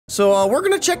So we're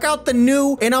gonna check out the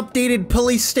new and updated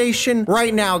police station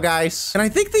right now, guys. And I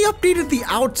think they updated the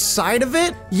outside of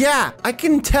it. Yeah, I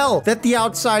can tell that the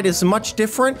outside is much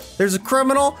different. There's a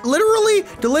criminal literally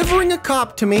delivering a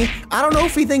cop to me. I don't know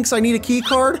if he thinks I need a key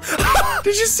card.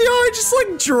 Did you see how I just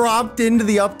like dropped into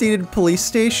the updated police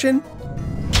station?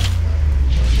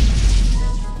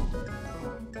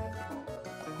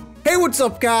 Hey, what's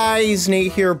up guys?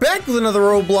 Nate here, back with another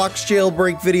Roblox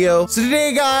Jailbreak video. So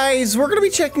today, guys, we're gonna be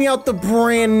checking out the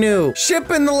brand new Ship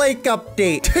in the Lake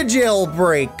update to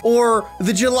Jailbreak, or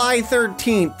the July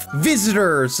 13th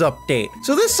Visitors update.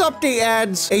 So this update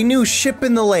adds a new ship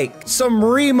in the lake, some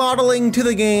remodeling to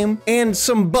the game, and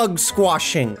some bug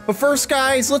squashing. But first,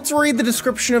 guys, let's read the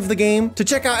description of the game to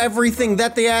check out everything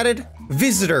that they added.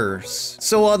 Visitors.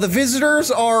 So the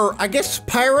visitors are, I guess,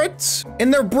 pirates,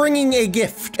 and they're bringing a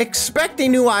gift. Expect a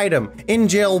new item in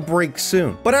Jailbreak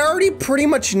soon. But I already pretty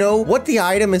much know what the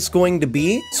item is going to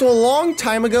be. So a long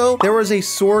time ago, there was a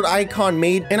sword icon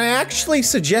made, and I actually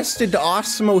suggested to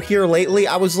Osmo here lately,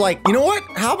 I was like, you know what?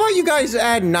 How about you guys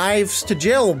add knives to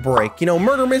Jailbreak? You know,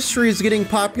 murder mystery is getting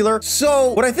popular.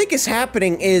 So what I think is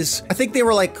happening is, I think they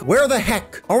were like, where the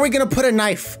heck are we gonna put a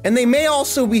knife? And they may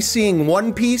also be seeing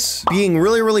One Piece being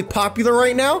really popular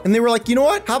right now, and they were like, you know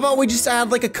what, how about we just add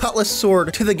like a cutlass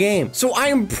sword to the game? So I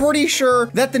am pretty sure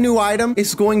that the new item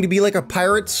is going to be like a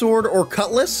pirate sword or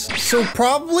cutlass. So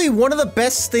probably one of the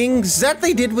best things that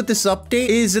they did with this update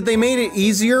is that they made it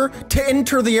easier to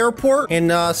enter the airport,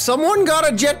 and someone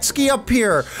got a jet ski up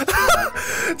here.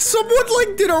 Someone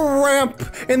like did a ramp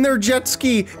and their jet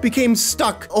ski became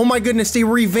stuck. Oh my goodness, they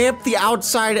revamped the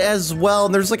outside as well.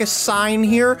 And there's like a sign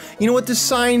here. You know what this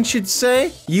sign should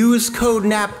say? Use code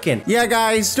NAPKIN. Yeah,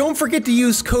 guys, don't forget to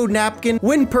use code NAPKIN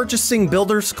when purchasing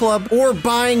Builders Club or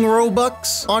buying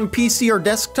Robux on PC or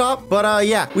desktop. But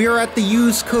yeah, we are at the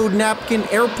use code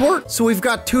NAPKIN airport. So we've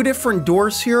got two different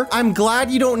doors here. I'm glad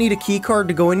you don't need a key card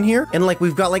to go in here. And like,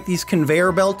 we've got like these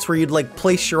conveyor belts where you'd like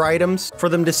place your items for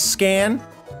them to scan.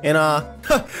 And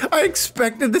I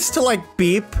expected this to like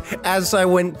beep as I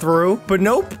went through, but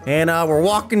nope. And we're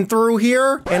walking through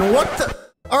here, and what the?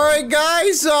 All right,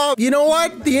 guys, you know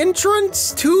what? The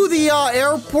entrance to the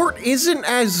airport isn't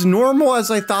as normal as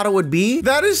I thought it would be.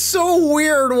 That is so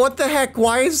weird. What the heck?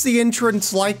 Why is the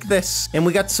entrance like this? And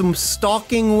we got some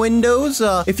stalking windows.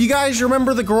 If you guys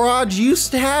remember, the garage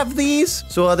used to have these.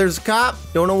 So there's a cop.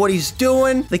 Don't know what he's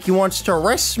doing. Think he wants to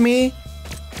arrest me.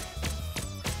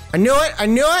 I knew it, I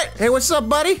knew it. Hey, what's up,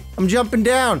 buddy? I'm jumping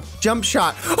down. Jump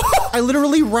shot. I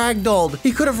literally ragdolled.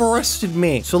 He could have arrested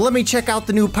me. So let me check out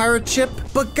the new pirate ship.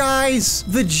 But guys,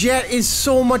 the jet is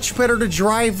so much better to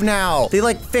drive now. They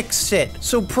like fixed it.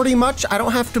 So pretty much I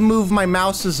don't have to move my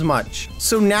mouse as much.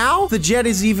 So now the jet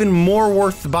is even more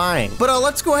worth buying. But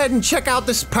let's go ahead and check out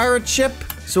this pirate ship.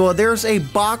 So there's a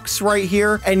box right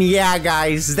here, and yeah,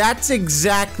 guys, that's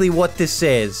exactly what this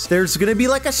is. There's gonna be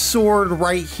like a sword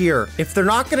right here. If they're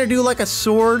not gonna do like a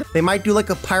sword, they might do like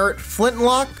a pirate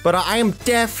flintlock, but I am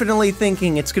definitely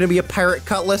thinking it's gonna be a pirate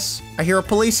cutlass. I hear a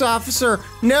police officer.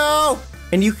 No!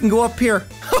 And you can go up here.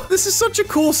 This is such a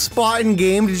cool spot in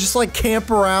game to just like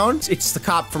camp around. It's the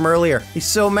cop from earlier. He's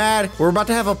so mad. We're about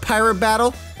to have a pirate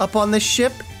battle up on this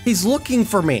ship. He's looking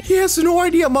for me. He has no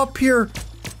idea I'm up here.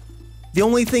 The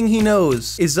only thing he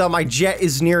knows is my jet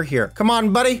is near here. Come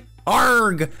on, buddy.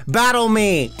 Arg! Battle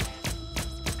me!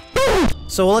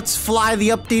 So let's fly the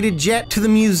updated jet to the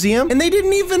museum. And they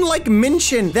didn't even like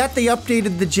mention that they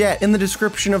updated the jet in the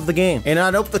description of the game. And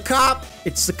I nope, the cop.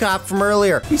 It's the cop from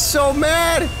earlier. He's so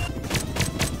mad.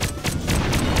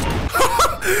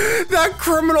 That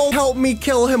criminal helped me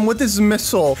kill him with his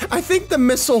missile. I think the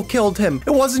missile killed him.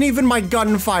 It wasn't even my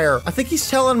gunfire. I think he's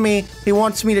telling me he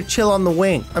wants me to chill on the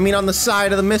wing. I mean, on the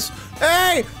side of the missile.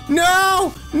 Hey,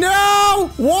 no,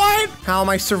 no, what? How am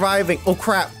I surviving? Oh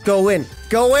crap, go in,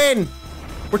 go in.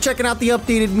 We're checking out the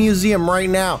updated museum right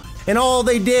now. And all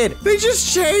they did, they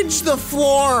just changed the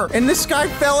floor. And this guy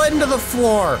fell into the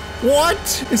floor. What?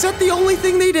 Is that the only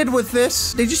thing they did with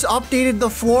this? They just updated the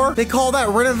floor? They call that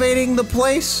renovating the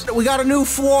place? We got a new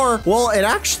floor. Well, it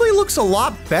actually looks a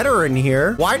lot better in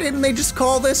here. Why didn't they just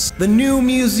call this the new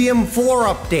museum floor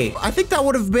update? I think that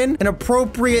would have been an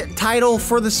appropriate title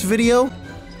for this video.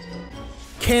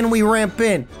 Can we ramp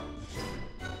in?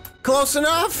 Close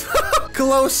enough?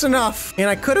 Close enough. And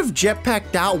I could have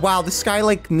jetpacked out. Wow, this guy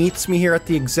like meets me here at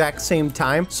the exact same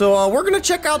time. So we're gonna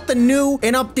check out the new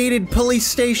and updated police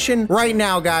station right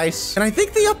now, guys. And I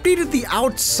think they updated the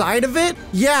outside of it.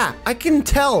 Yeah, I can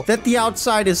tell that the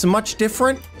outside is much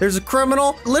different. There's a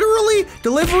criminal literally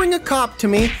delivering a cop to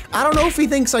me. I don't know if he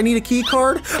thinks I need a key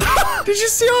card. Did you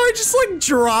see how I just like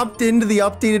dropped into the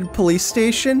updated police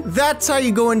station? That's how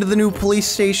you go into the new police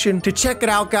station. To check it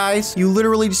out, guys, you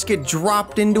literally just get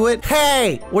dropped into it.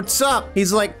 Hey, what's up?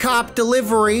 He's like, cop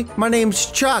delivery. My name's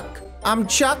Chuck. I'm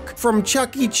Chuck from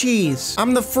Chuck E. Cheese.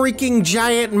 I'm the freaking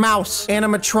giant mouse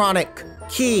animatronic.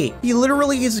 Key. He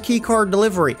literally is a key card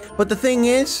delivery. But the thing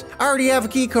is, I already have a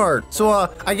key card.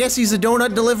 So, I guess he's a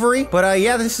donut delivery. But,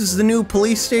 yeah, this is the new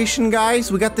police station, guys.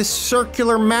 We got this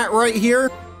circular mat right here.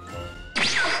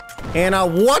 And,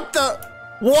 what the?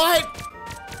 What?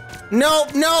 No,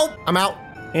 no. I'm out.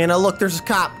 And, look, there's a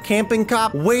cop. Camping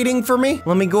cop waiting for me.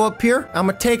 Let me go up here. I'm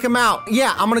gonna take him out.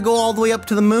 Yeah, I'm gonna go all the way up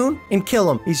to the moon and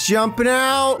kill him. He's jumping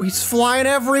out. He's flying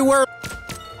everywhere.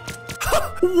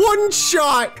 One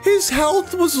shot. His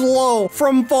health was low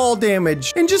from fall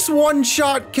damage. And just one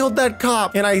shot killed that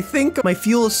cop. And I think my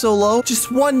fuel is so low,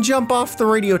 just one jump off the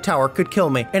radio tower could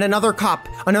kill me. And another cop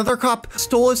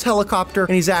stole his helicopter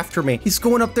and he's after me. He's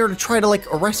going up there to try to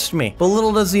like arrest me. But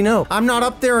little does he know, I'm not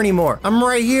up there anymore. I'm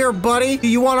right here, buddy. Do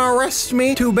you want to arrest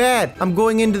me? Too bad. I'm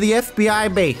going into the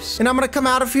FBI base. And I'm gonna come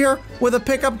out of here with a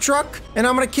pickup truck and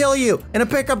I'm gonna kill you in a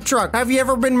pickup truck. Have you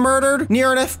ever been murdered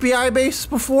near an FBI base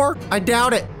before? I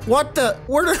doubt it. What the?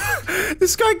 Where did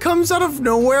this guy comes out of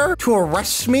nowhere to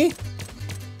arrest me?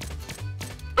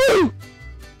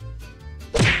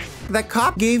 That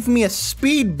cop gave me a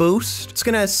speed boost. It's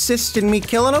gonna assist in me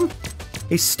killing him.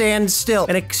 He stands still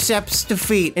and accepts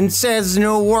defeat and says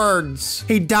no words.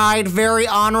 He died very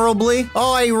honorably.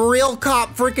 Oh, a real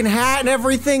cop, freaking hat and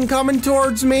everything coming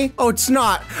towards me. Oh, it's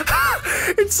not.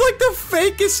 It's like the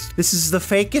fakest. This is the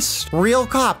fakest real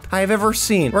cop I have ever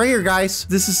seen. Right here, guys.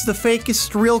 This is the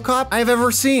fakest real cop I have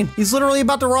ever seen. He's literally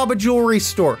about to rob a jewelry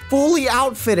store. Fully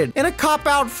outfitted in a cop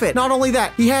outfit. Not only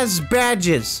that, he has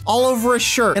badges all over his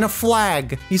shirt and a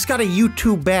flag. He's got a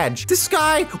YouTube badge. This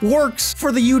guy works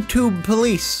for the YouTube police.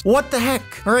 What the heck?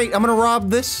 All right, I'm gonna rob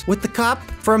this with the cop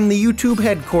from the YouTube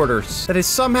headquarters that is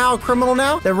somehow a criminal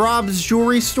now that robs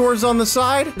jewelry stores on the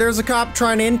side. There's a cop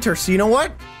trying to enter. So you know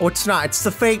what? Oh, it's not. It's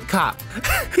the fake cop.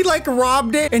 He like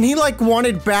robbed it and he like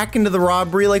wanted back into the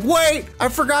robbery. Like, wait, I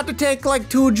forgot to take like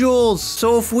 2 jewels.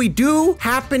 So if we do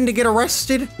happen to get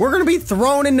arrested, we're gonna be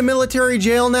thrown into military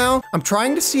jail now. I'm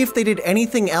trying to see if they did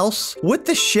anything else with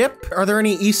the ship. Are there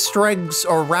any Easter eggs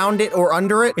around it or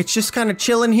under it? It's just kind of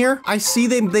chilling here. I see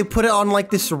they put it on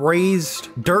like this raised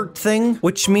dirt thing,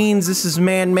 which means this is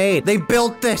man-made. They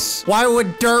built this. Why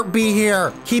would dirt be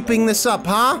here? Keeping this up,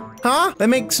 huh? Huh? That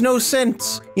makes no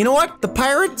sense. You know what? The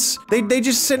pirates, they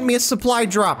just sent me a supply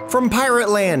drop from Pirate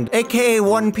Land, aka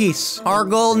One Piece. Our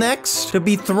goal next, to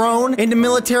be thrown into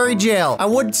military jail. I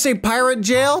would say pirate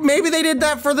jail. Maybe they did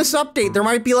that for this update. There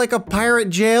might be like a pirate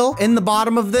jail in the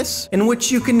bottom of this in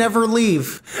which you can never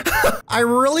leave. I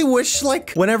really wish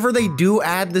like whenever they do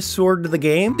add the sword to the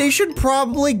game, they should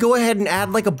probably go ahead and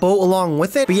add like a boat along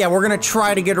with it. But yeah, we're gonna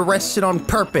try to get arrested on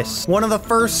purpose. One of the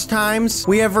first times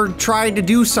we ever tried to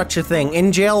do such a thing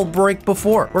in Jailbreak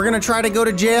before. We're gonna try to go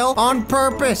to jail on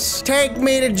purpose. Take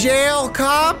me to jail,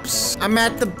 cops. I'm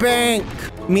at the bank.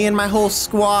 Me and my whole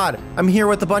squad. I'm here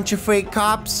with a bunch of fake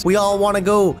cops. We all want to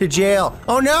go to jail.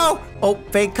 Oh no! Oh,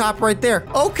 fake cop right there.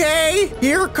 Okay,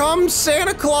 here comes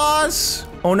Santa Claus.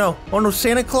 Oh no,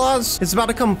 Santa Claus is about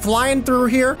to come flying through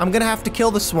here. I'm gonna have to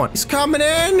kill this one. He's coming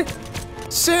in.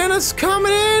 Santa's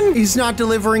coming in! He's not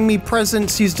delivering me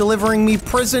presents, he's delivering me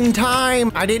prison time!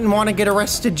 I didn't want to get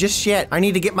arrested just yet. I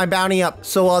need to get my bounty up.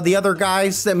 So the other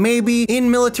guys that may be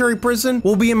in military prison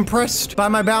will be impressed by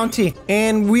my bounty.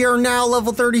 And we are now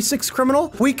level 36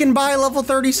 criminal. We can buy level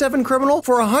 37 criminal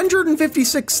for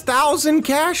 156,000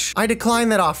 cash. I decline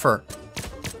that offer.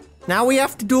 Now we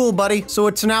have to duel, buddy. So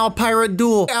it's now a pirate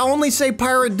duel. I only say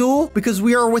pirate duel because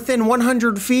we are within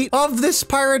 100 feet of this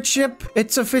pirate ship.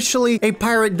 It's officially a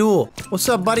pirate duel. What's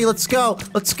up, buddy? Let's go.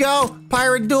 Let's go.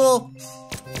 Pirate duel.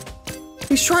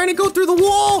 He's trying to go through the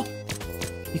wall.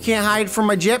 You can't hide from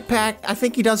my jetpack. I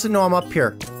think he doesn't know I'm up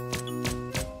here.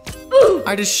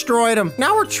 I destroyed him.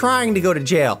 Now we're trying to go to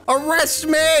jail. Arrest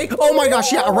me. Oh my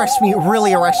gosh. Yeah, arrest me.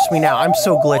 Really arrest me now. I'm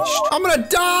so glitched. I'm gonna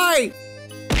die.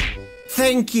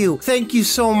 Thank you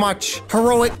so much,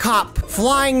 heroic cop,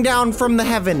 flying down from the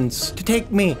heavens to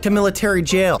take me to military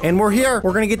jail. And we're here.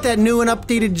 We're gonna get that new and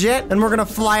updated jet, and we're gonna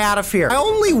fly out of here. I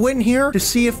only went here to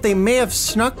see if they may have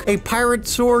snuck a pirate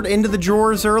sword into the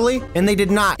drawers early, and they did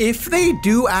not. If they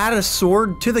do add a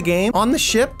sword to the game on the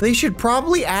ship, they should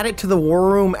probably add it to the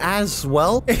war room as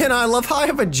well. And I love how I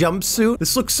have a jumpsuit.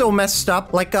 This looks so messed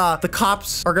up. Like, the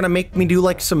cops are gonna make me do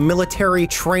like some military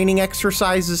training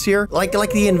exercises here. Like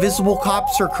the invisible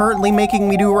cops are currently making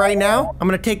me do right now. I'm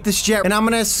gonna take this jet and I'm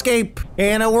gonna escape.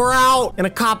 And we're out. And a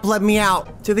cop let me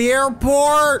out to the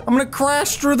airport. I'm gonna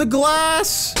crash through the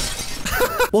glass.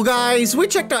 Well, guys, we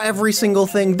checked out every single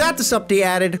thing that this update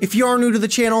added. If you are new to the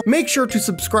channel, make sure to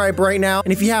subscribe right now.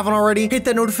 And if you haven't already, hit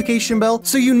that notification bell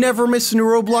so you never miss a new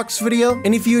Roblox video.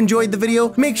 And if you enjoyed the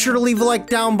video, make sure to leave a like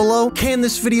down below. Can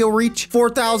this video reach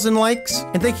 4,000 likes?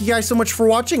 And thank you guys so much for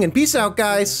watching, and peace out,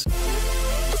 guys.